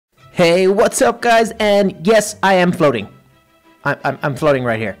Hey, what's up, guys? And yes, I am floating. I'm floating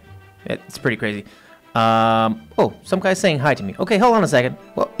right here. It's pretty crazy. Oh, some guy's saying hi to me. Okay, hold on a second.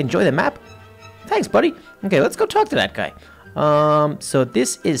 Well, enjoy the map. Thanks, buddy. Okay, let's go talk to that guy. So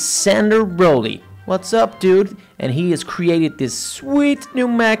this is Sander Rowley. What's up, dude? And he has created this sweet new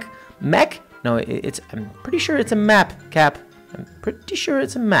mech. No, I'm pretty sure it's a map, Cap. I'm pretty sure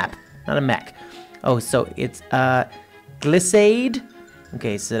it's a map, not a mech. Oh, so it's Glissade.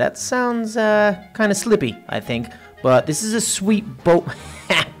 Okay, so that sounds kind of slippy, I think. But this is a sweet boat.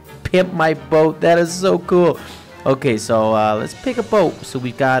 Pimp my boat. That is so cool. Okay, so let's pick a boat. So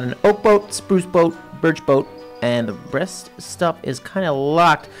we've got an oak boat, spruce boat, birch boat, and the rest stuff is kind of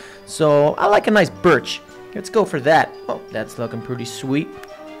locked. So I like a nice birch. Let's go for that. Oh, that's looking pretty sweet.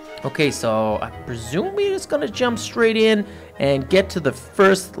 Okay, so I presume we're just gonna jump straight in and get to the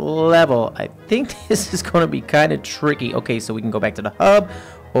first level. I think this is gonna be kind of tricky. Okay, so we can go back to the hub,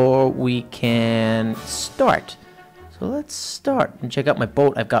 or we can start. So let's start and check out my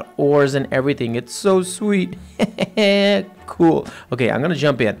boat. I've got oars and everything. It's so sweet. Cool. Okay, I'm gonna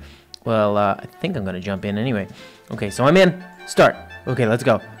jump in. Well, I think I'm gonna jump in anyway. Okay, so I'm in. Start. Okay, let's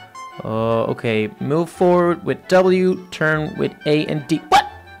go. Okay, move forward with W, turn with A and D. What?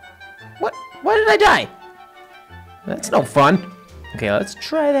 Why did I die? That's no fun. Okay, let's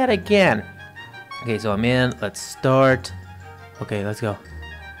try that again. Okay, so I'm in. Let's start. Okay, let's go.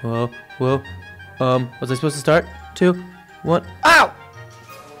 Whoa. Was I supposed to start? 2, 1. Ow!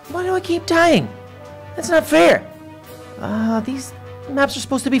 Why do I keep dying? That's not fair. These maps are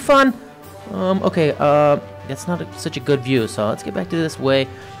supposed to be fun. Okay, that's not such a good view, so let's get back to this way.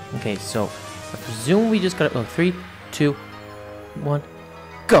 Okay, so I presume we just gotta, 3, 2, 1,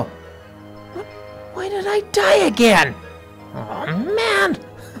 go. Why did I die again? Oh, man.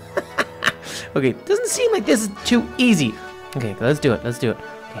 Okay, doesn't seem like this is too easy. Okay, let's do it. Okay,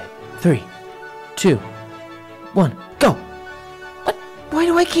 3, 2, 1, go. What? Why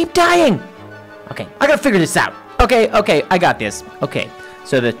do I keep dying? Okay, I gotta figure this out. Okay, I got this. Okay,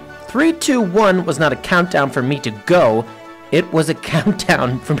 so the 3, 2, 1 was not a countdown for me to go. It was a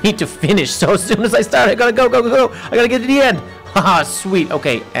countdown for me to finish. So as soon as I start, I gotta go. I gotta get to the end. Haha, sweet.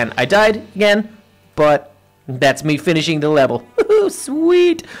 Okay, and I died again, but that's me finishing the level.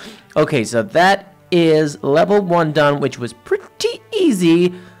 Sweet. Okay, so that is level 1 done, which was pretty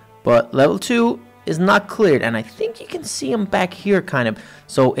easy, but level 2 is not cleared, and I think you can see them back here kind of.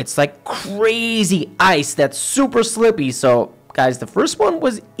 So it's like crazy ice that's super slippy. So guys, the first one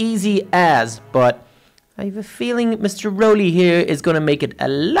was easy as, but I have a feeling Mr. Rowley here is gonna make it a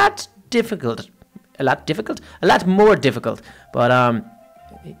lot difficult. A lot more difficult. But are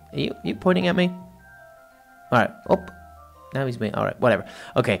you pointing at me? Alright, oh, now he's being, alright, whatever.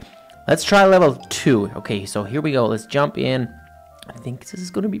 Okay, let's try level 2. Okay, so here we go, let's jump in. I think this is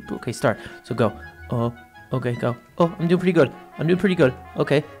gonna be, okay, start. So go, okay, go. Oh, I'm doing pretty good.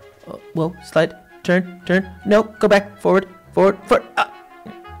 Okay, whoa, slide, turn, no, go back, forward.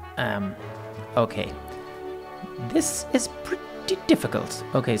 Okay. This is pretty difficult.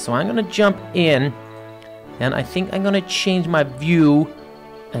 Okay, so I'm gonna jump in, and I think I'm gonna change my view.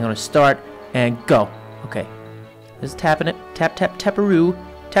 I'm gonna start and go. Okay. Just tapping it. Tap, taparoo.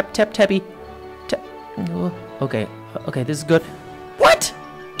 Tap, tappy. Tap. Okay. Okay, this is good. What?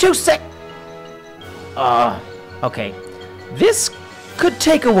 2 sec. Okay. This could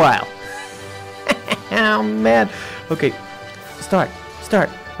take a while. Oh, man. Okay. Start.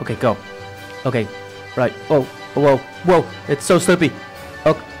 Okay, go. Okay. Right. Whoa. It's so slippy.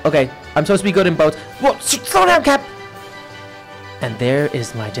 Okay. I'm supposed to be good in boats. Whoa. Slow down, Cap. And there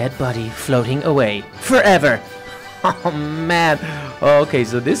is my dead body floating away forever. Oh, man. Okay,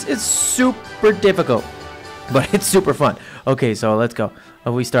 so this is super difficult, but it's super fun. Okay, so let's go.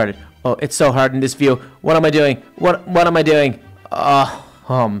 Oh, we started. Oh, it's so hard in this view. What am I doing? What am I doing?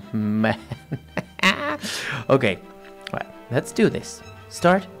 Oh man. Okay. All right, let's do this.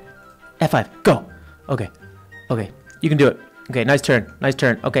 Start. F5. Go. Okay. You can do it. Okay, nice turn.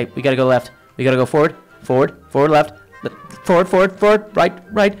 Okay, we gotta go left. We gotta go forward, left. Forward,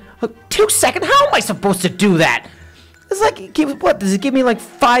 right. 2 seconds? How am I supposed to do that? It's like, what, does it give me like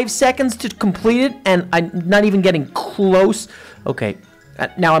 5 seconds to complete it? And I'm not even getting close. Okay,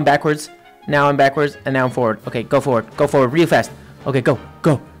 now I'm backwards, and now I'm forward. Okay, go forward, real fast. Okay, go.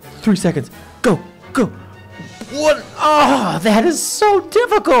 3 seconds, go. What? Oh, that is so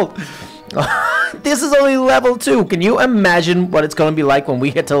difficult. This is only level 2. Can you imagine what it's gonna be like when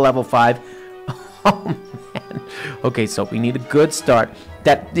we get to level 5? Oh, man. Okay, so we need a good start.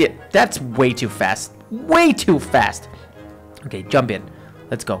 That's way too fast. Okay, jump in.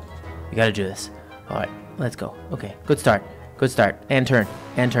 Let's go. We gotta do this. Alright, let's go. Okay, good start. Good start. And turn.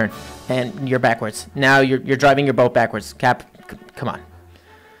 And turn. And you're backwards. Now you're driving your boat backwards. Cap, come on.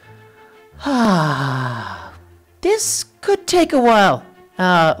 Ah, this could take a while.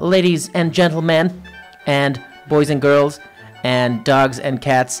 Ladies and gentlemen, and boys and girls, and dogs and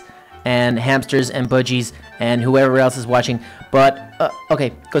cats, and hamsters and budgies, and whoever else is watching. But,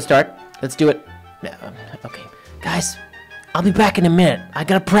 okay, good start. Let's do it. Okay, guys, I'll be back in a minute. I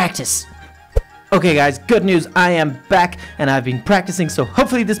gotta practice. Okay, guys, good news. I am back, and I've been practicing, so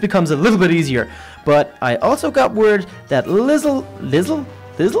hopefully this becomes a little bit easier. But I also got word that Little Lizard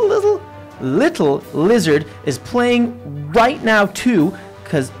is playing right now too,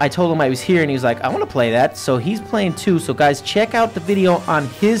 because I told him I was here, and he was like, I want to play that. So he's playing too. So guys, check out the video on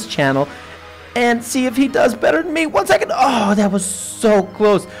his channel and see if he does better than me. 1 second. Oh, that was so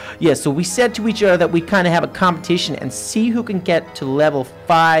close. Yeah, so we said to each other that we kind of have a competition and see who can get to level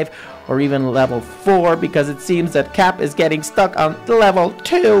 5 or even level 4, because it seems that Cap is getting stuck on level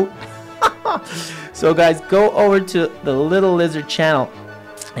 2. So guys, go over to the Little Lizard channel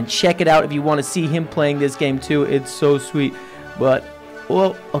and check it out if you want to see him playing this game too. It's so sweet. But,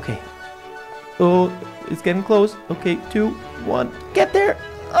 well, okay. Oh, it's getting close. Okay, 2, 1, get there.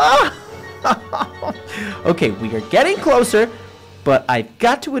 Ah! Okay, we are getting closer, but I've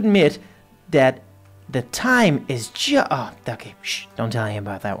got to admit that the time is just... Oh, okay, shh, don't tell him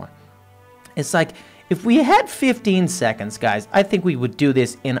about that one. It's like, if we had 15 seconds, guys, I think we would do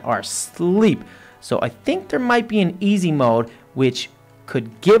this in our sleep. So I think there might be an easy mode which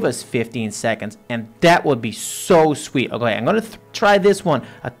could give us 15 seconds, and that would be so sweet. Okay, I'm going to try this one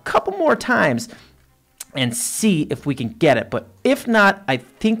a couple more times and see if we can get it. But if not, I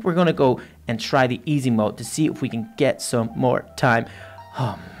think we're going to go and try the easy mode to see if we can get some more time.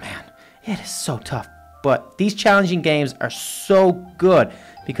 Oh, man, it is so tough. But these challenging games are so good,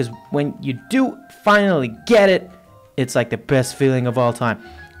 because when you do finally get it, it's like the best feeling of all time.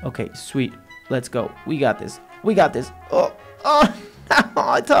 Okay, sweet. Let's go. We got this. We got this. Oh,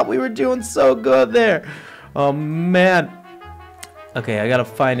 I thought we were doing so good there. Oh, man. Okay, I gotta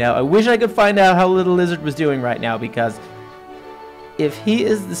find out. I wish I could find out how Little Lizard was doing right now, because if he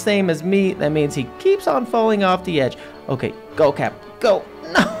is the same as me, that means he keeps on falling off the edge. Okay, go, Cap. Go.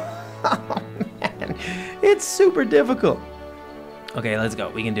 No. Oh, man. It's super difficult. Okay, let's go.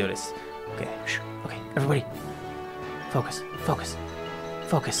 We can do this. Okay, okay, everybody. Focus, focus,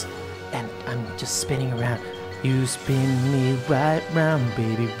 focus. And I'm just spinning around. You spin me right round,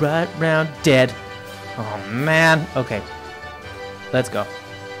 baby, right round. Dead. Oh, man. Okay. Let's go.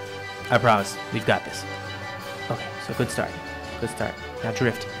 I promise. We've got this. Okay, so good start. Good start. Now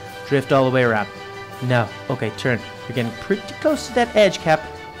drift. Drift all the way around. No. Okay, turn. You're getting pretty close to that edge, Cap.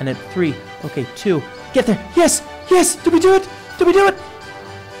 And at 3. Okay, 2. Get there. Yes! Yes! Did we do it? Did we do it?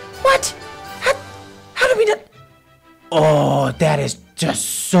 What? How did we do it? Oh, that is just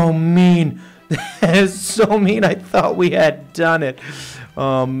so mean. That is so mean. I thought we had done it.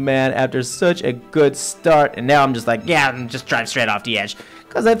 Oh, man, after such a good start. And now I'm just like, yeah, I'm just drive straight off the edge.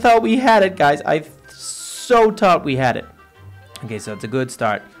 Because I thought we had it, guys. I so thought we had it. Okay, so it's a good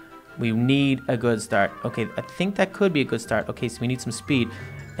start. We need a good start. Okay, I think that could be a good start. Okay, so we need some speed.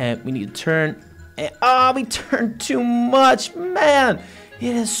 And we need to turn. And, oh, we turned too much. Man,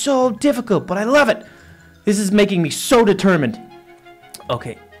 it is so difficult, but I love it. This is making me so determined.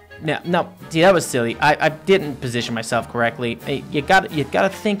 Okay. Now, see, that was silly. I didn't position myself correctly. Hey, you gotta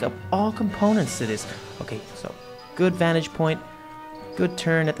think of all components to this. Okay, so good vantage point, good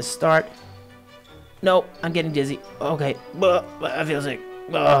turn at the start. No, I'm getting dizzy. Okay, I feel sick.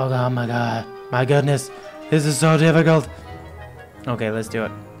 Oh my god, my goodness, this is so difficult. Okay, let's do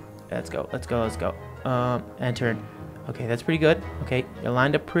it. Let's go. Let's go. Let's go. And turn. Okay, that's pretty good. Okay, you're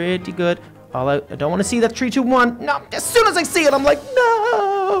lined up pretty good. I don't want to see that 3, 2, 1. No, as soon as I see it, I'm like,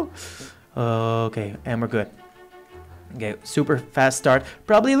 no. Okay, and we're good. Okay, super fast start.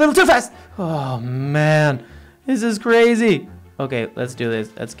 Probably a little too fast. Oh, man. This is crazy. Okay, let's do this.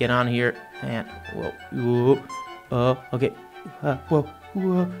 Let's get on here. And, whoa. Okay. Whoa.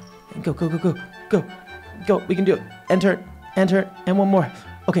 Go. Go. We can do it. Enter. And one more.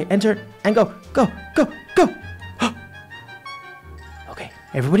 Okay, enter. And go. Go. Okay,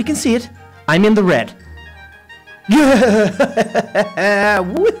 everybody can see it. I'm in the red. Yeah!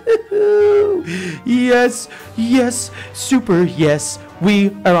 Woohoo! Yes, super yes. We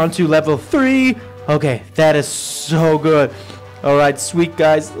are on to level 3. Okay, that is so good. Alright, sweet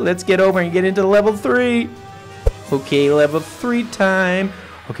guys. Let's get over and get into level 3. Okay, level 3 time.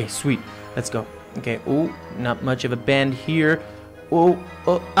 Okay, sweet. Let's go. Okay, ooh, not much of a bend here.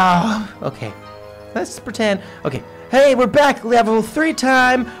 Okay. Let's pretend. Okay, Hey, we're back. Level 3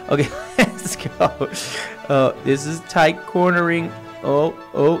 time. Okay, let's go. This is tight cornering.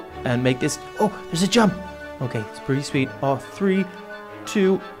 Oh, and make this. Oh, there's a jump. Okay, it's pretty sweet. Oh, 3,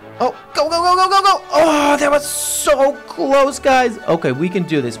 2. Oh, go. Oh, that was so close, guys. Okay, we can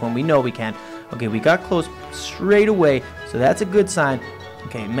do this one. We know we can. Okay, we got close straight away, so that's a good sign.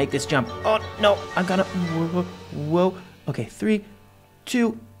 Okay, make this jump. Oh, no, I'm gonna. Whoa. Okay, 3,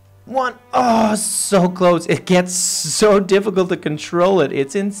 2, 1. Oh, so close. It gets so difficult to control it.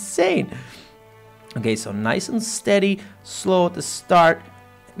 It's insane. Okay, so nice and steady, slow at the start.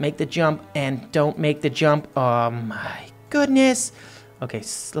 Make the jump and don't make the jump. Oh my goodness. Okay,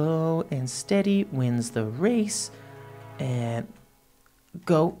 slow and steady wins the race. And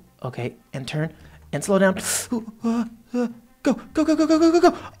go. Okay, and turn and slow down. Go.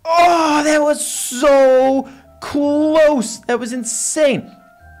 Oh, that was so close. That was insane.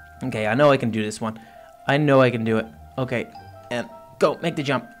 Okay, I know I can do this one. I know I can do it. Okay, and go. Make the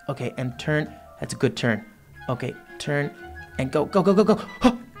jump. Okay, and turn. That's a good turn. Okay, turn and go.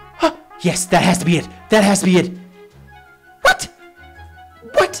 Yes, that has to be it. That has to be it. What?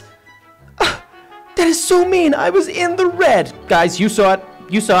 That is so mean. I was in the red. Guys, you saw it.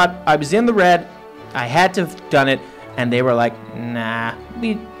 I was in the red. I had to have done it. And they were like, nah,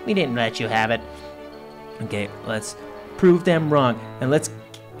 we didn't let you have it. Okay, let's prove them wrong. And let's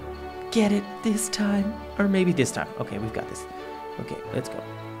get it this time. Or maybe this time. Okay, we've got this. Okay, let's go.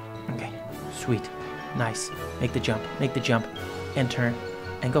 Okay, sweet. Nice. Make the jump. And turn.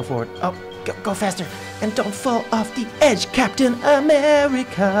 And go forward. Oh, go faster. And don't fall off the edge, Captain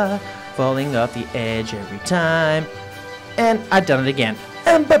America. Falling off the edge every time. And I've done it again.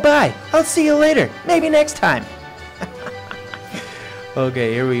 And bye-bye. I'll see you later. Maybe next time.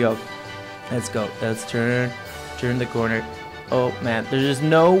 Okay, here we go. Let's go. Let's turn the corner. Oh, man. There's just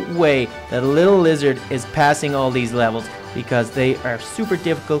no way that a little lizard is passing all these levels because they are super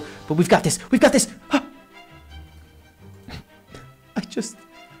difficult. But we've got this.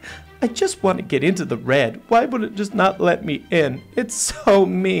 I just want to get into the red. Why would it just not let me in? It's so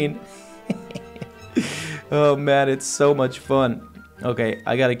mean. Oh, man, it's so much fun. Okay,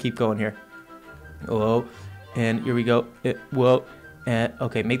 I gotta keep going here. Whoa, and here we go. Whoa, and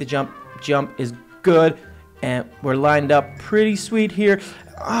okay, make the jump. Jump is good, and we're lined up pretty sweet here.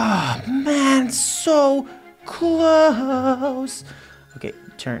 Oh, man, so close. Okay,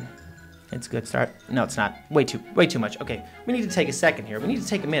 turn. It's a good start. No, it's not. Way too much. Okay, we need to take a second here. We need to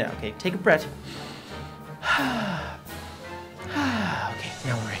take a minute. Okay, take a breath. Okay,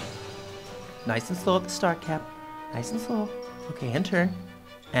 now we're ready. Nice and slow at the start, Cap. Nice and slow. Okay, and turn.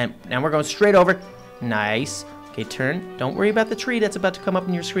 And now we're going straight over. Nice. Okay, turn. Don't worry about the tree that's about to come up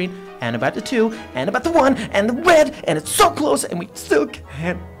on your screen. And about the 2. And about the 1. And the red. And it's so close. And we still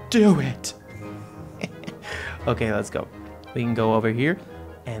can't do it. Okay, let's go. We can go over here.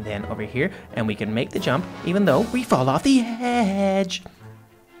 And then over here. And we can make the jump. Even though we fall off the edge.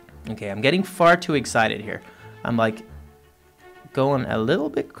 Okay, I'm getting far too excited here. I'm like going a little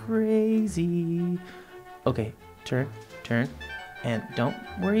bit crazy. Okay, turn. And don't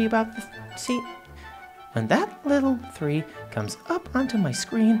worry about the... See, when that little 3 comes up onto my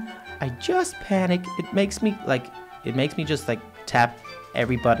screen, I just panic. It makes me just like tap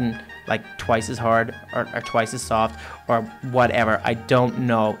every button like twice as hard or twice as soft or whatever. I don't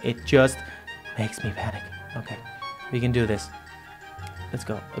know. It just makes me panic. Okay, we can do this. Let's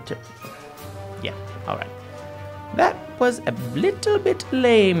go. Yeah, all right. That was a little bit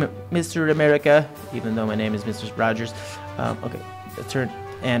lame, Mr. America, even though my name is Mr. Rogers. Okay, let's turn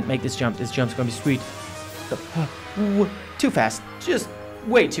and make this jump. This jump's gonna be sweet. Too fast. Just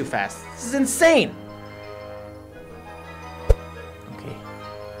way too fast. This is insane. Okay,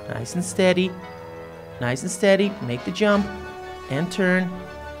 nice and steady. Make the jump and turn.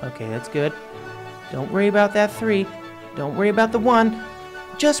 Okay, that's good. Don't worry about that 3. Don't worry about the 1.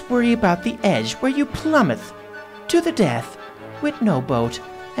 Just worry about the edge where you plummet to the death with no boat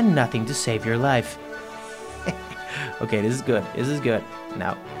and nothing to save your life. Okay, this is good.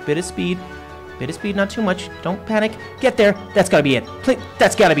 Now, bit of speed, not too much. Don't panic. Get there. That's gotta be it.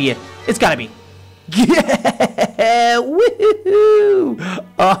 That's gotta be it. It's gotta be. Yeah! Woohoo!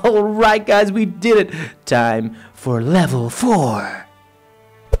 All right, guys, we did it. Time for level 4.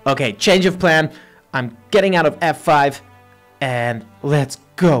 Okay, change of plan. I'm getting out of F5, and let's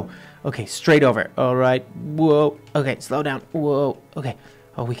go. Okay, straight over. All right. Whoa. Okay, slow down. Whoa. Okay.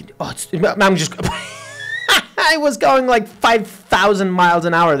 Oh, we can. Oh, I'm just. I was going like 5,000 miles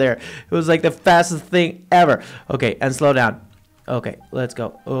an hour there. It was like the fastest thing ever. Okay, and slow down. Okay, let's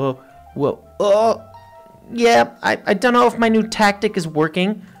go. Oh, whoa. Oh, yeah. I don't know if my new tactic is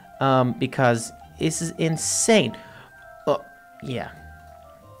working, because this is insane. Yeah.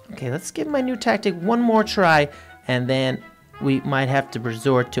 Okay, let's give my new tactic one more try, and then we might have to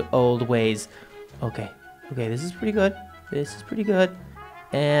resort to old ways. Okay. Okay, this is pretty good. This is pretty good.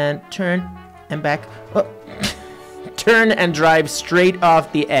 And turn and back. Oh. Turn and drive straight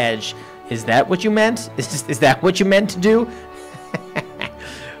off the edge. Is that what you meant? Is that what you meant to do?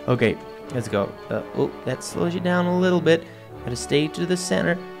 Okay, let's go. Oh, that slows you down a little bit. Gotta stay to the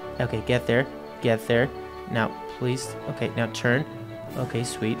center. Okay, get there. Get there. Now, please. Okay, now turn. Okay,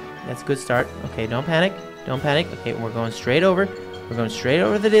 sweet. That's a good start. Okay, don't panic. Don't panic. Okay, we're going straight over. We're going straight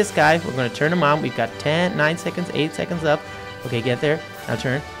over to this guy. We're going to turn him on. We've got 10, 9 seconds, 8 seconds up. Okay, get there. Now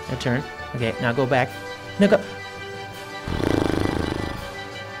turn. Now turn. Okay, now go back. Now go.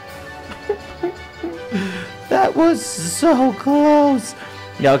 That was so close.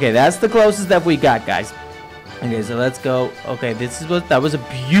 Yeah, okay, that's the closest that we got, guys. Okay, so let's go. Okay, that was a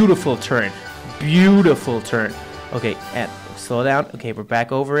beautiful turn. Beautiful turn. Okay, and slow down. Okay, we're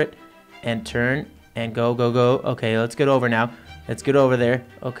back over it. And turn and go, go, go. Okay, let's get over now. Let's get over there.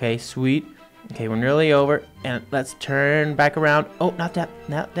 Okay, sweet. Okay, we're nearly over. And let's turn back around. Oh, not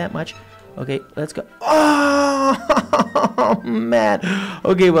that much. Okay, let's go. Oh, man.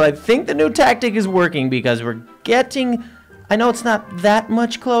 Okay, well, I think the new tactic is working because we're getting... I know it's not that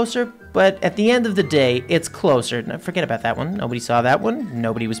much closer, but at the end of the day, it's closer. Now, forget about that one. Nobody saw that one.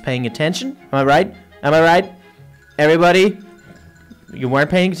 Nobody was paying attention. Am I right? Am I right? Everybody? You weren't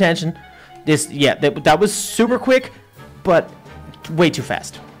paying attention. That was super quick, but way too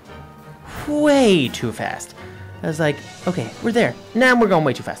fast. Way too fast. I was like, okay, we're there. Now we're going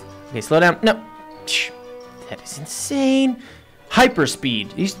way too fast. Okay, slow down. No. That is insane.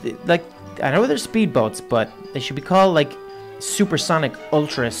 Hyperspeed. Like, I know they're speedboats, but they should be called, like, supersonic,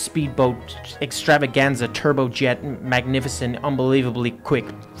 ultra, speedboat, extravaganza, turbojet, magnificent, unbelievably quick,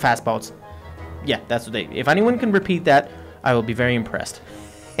 fast boats. Yeah, that's what they... If anyone can repeat that, I will be very impressed.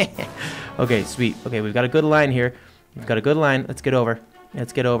 Okay, sweet. Okay, we've got a good line here. We've got a good line. Let's get over.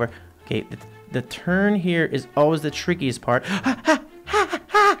 Let's get over. Okay, the turn here is always the trickiest part.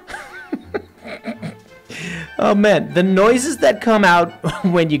 Oh, man. The noises that come out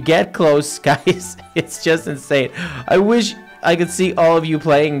when you get close, guys, it's just insane. I wish I could see all of you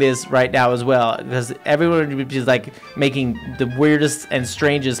playing this right now as well, because everyone would be like making the weirdest and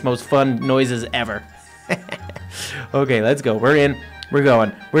strangest, most fun noises ever. Okay, let's go. We're in. We're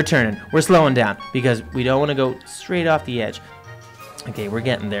going. We're turning. We're slowing down because we don't want to go straight off the edge. Okay, we're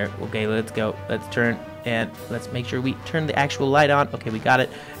getting there. Okay, let's go. Let's turn and let's make sure we turn the actual light on. Okay, we got it.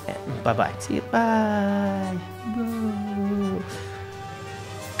 Bye-bye. See you. Bye.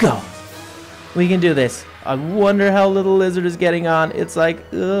 Go. We can do this. I wonder how Little Lizard is getting on. It's like,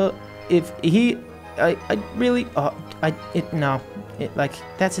 if he, I really, no, like,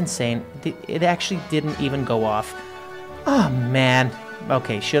 that's insane. It actually didn't even go off. Oh, man.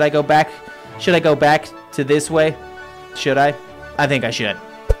 Okay, should I go back? Should I go back to this way? Should I? I think I should.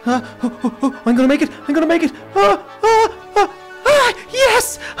 I'm gonna make it. I'm gonna make it.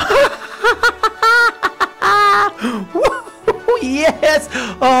 Yes! Yes!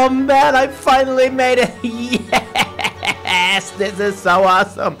 Oh, man, I finally made it. Yes! This is so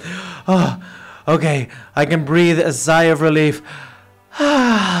awesome. Oh, okay, I can breathe a sigh of relief.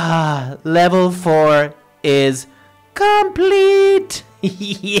 Level 4 is complete.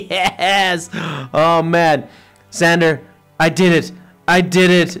 Yes! Oh, man. Sander, I did it. I did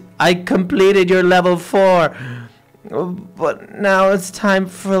it. I completed your level 4. But now it's time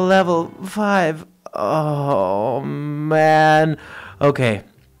for level 5. Oh, man. Okay.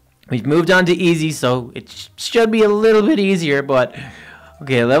 We've moved on to easy, so it should be a little bit easier, but...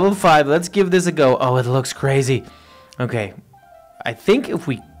 Okay, level 5. Let's give this a go. Oh, it looks crazy. Okay. I think if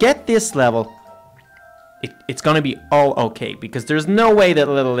we get this level, it's going to be all okay, because there's no way that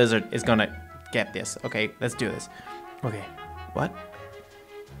Little Lizard is going to get this. Okay, let's do this. Okay. What?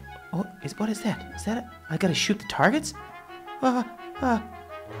 Oh, what is that? Is that it? I gotta shoot the targets?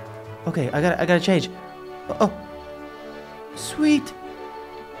 Okay, I gotta change. Oh, sweet.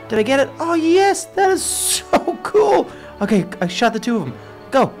 Did I get it? Oh, yes, that is so cool. Okay, I shot the 2 of them.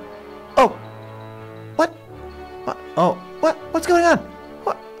 Go. Oh, what? Oh, what? What's going on?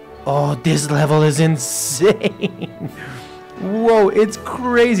 What? Oh, this level is insane. Whoa, it's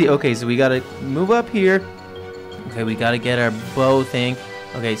crazy. Okay, so we gotta move up here. Okay, we gotta get our bow thing.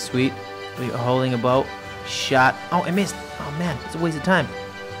 Okay, sweet. We're holding a bow. Shot. Oh, I missed. Oh, man. It's a waste of time.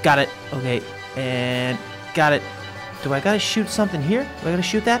 Got it. Okay. And got it. Do I gotta shoot something here? Do I gotta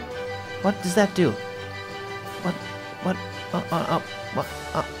shoot that? What does that do? What?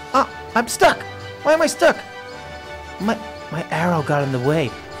 I'm stuck. Why am I stuck? My arrow got in the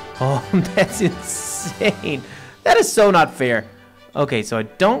way. Oh, that's insane. That is so not fair. Okay, so I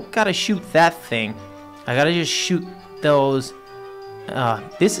don't gotta shoot that thing. I gotta just shoot those.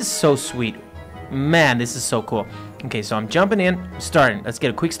 This is so sweet. Man, this is so cool. Okay, so I'm jumping in, starting. Let's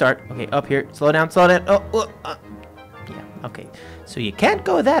get a quick start. Okay, up here. Slow down, slow down. Yeah, okay. So you can't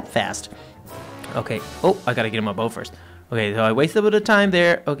go that fast. Okay. Oh, I gotta get in my bow first. Okay, so I wasted a bit of time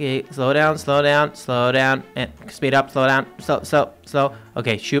there. Okay, slow down, slow down, slow down. And speed up, slow down. Slow.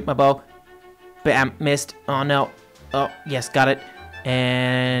 Okay, shoot my bow. Bam, missed. Oh, no. Oh, yes, got it.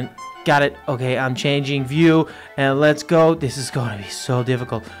 And got it. Okay, I'm changing view. And let's go. This is going to be so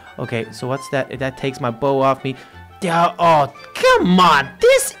difficult. Okay, so what's that? That takes my bow off me. Oh, come on.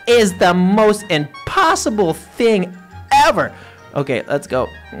 This is the most impossible thing ever. Okay, let's go.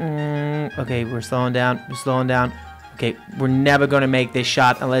 Okay, we're slowing down. We're slowing down. Okay, we're never going to make this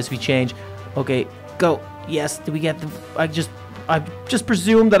shot unless we change. Okay, go. Yes, did we get the... I just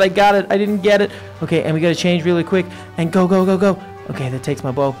presumed that I got it. I didn't get it. Okay, and we got to change really quick. And go. Okay, that takes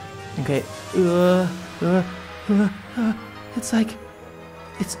my bow. Okay. It's like...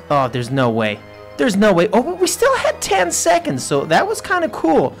 Oh, there's no way. There's no way. Oh, we still had 10 seconds, so that was kind of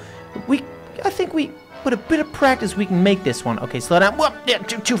cool. I think with a bit of practice, we can make this one. Okay, slow down. Whoop, yeah,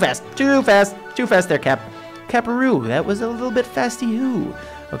 too fast. Too fast there, Caparoo. That was a little bit fasty-hoo.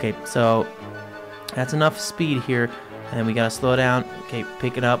 Okay, so that's enough speed here. And then we gotta slow down. Okay,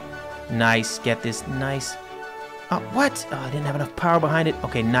 pick it up. Nice. Get this. Nice. Oh, what? Oh, I didn't have enough power behind it.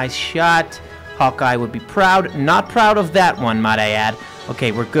 Okay, nice shot. Hawkeye would be proud. Not proud of that one, might I add.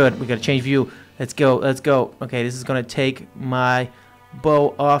 Okay, we're good. We gotta change view. Let's go. Okay, this is gonna take my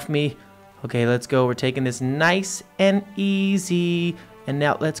bow off me. Okay, let's go. We're taking this nice and easy. And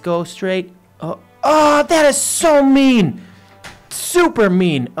now let's go straight. Oh, that is so mean. Super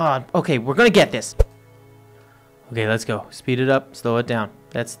mean. Okay, we're gonna get this. Okay, let's go. Speed it up. Slow it down.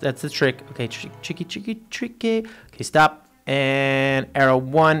 That's the trick. Okay, tricky. Okay, stop. And arrow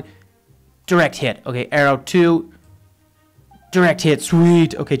 1. Direct hit. Okay, arrow 2. Direct hit.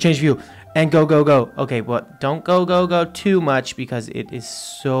 Sweet. Okay, change view. And go. Okay, what? Don't go too much because it is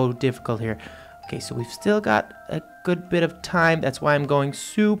so difficult here. Okay, so we've still got a good bit of time. That's why I'm going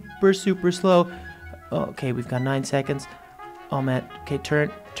super slow. Okay, we've got 9 seconds. Oh, man. Okay, turn.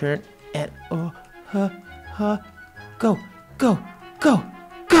 And, go.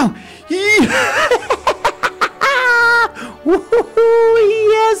 Woohoo!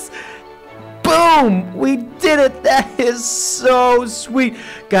 Yes! Boom! We did it! That is so sweet.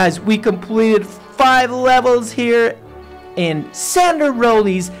 Guys, we completed 5 levels here in Sander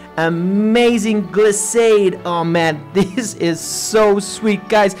Rowley's amazing glissade. Oh man, this is so sweet.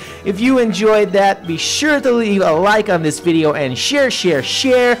 Guys, if you enjoyed that, be sure to leave a like on this video and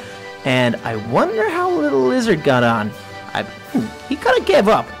share. And I wonder how Little Lizard got on. He kind of gave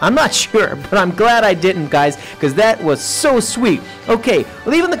up. I'm not sure, but I'm glad I didn't, guys, because that was so sweet. Okay,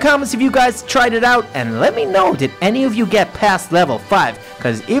 leave in the comments if you guys tried it out, and let me know, did any of you get past level 5?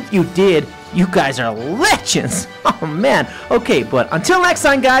 Because if you did, you guys are legends. Oh, man. Okay, but until next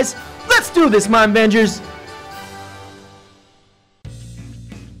time, guys, let's do this, MineVengers.